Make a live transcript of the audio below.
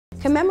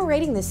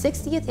Commemorating the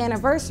 60th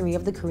anniversary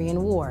of the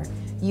Korean War,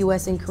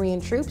 U.S. and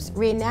Korean troops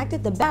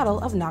reenacted the Battle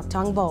of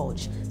Naktong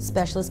Bulge.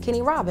 Specialist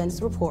Kenny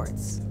Robbins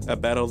reports. A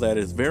battle that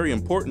is very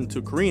important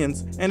to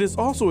Koreans and is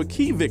also a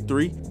key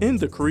victory in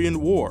the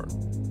Korean War.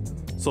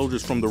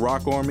 Soldiers from the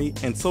ROK Army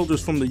and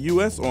soldiers from the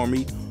U.S.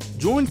 Army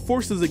joined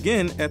forces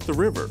again at the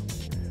river,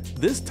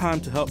 this time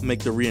to help make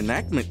the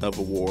reenactment of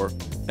a war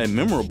a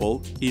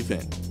memorable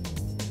event.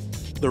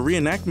 The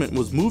reenactment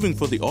was moving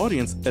for the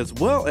audience as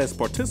well as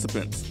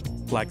participants,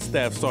 like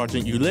Staff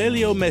Sergeant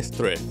Eulelio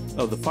Mestre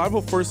of the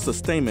 501st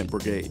Sustainment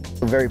Brigade.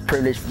 We're very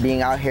privileged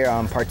being out here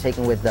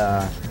partaking with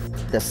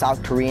the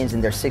South Koreans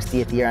in their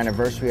 60th year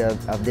anniversary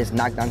of this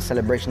Naktong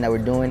celebration that we're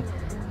doing.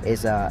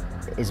 It's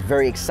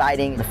very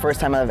exciting. The first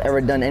time I've ever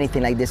done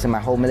anything like this in my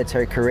whole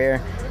military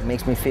career. It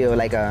makes me feel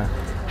like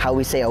how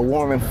we say, a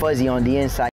warm and fuzzy on the inside.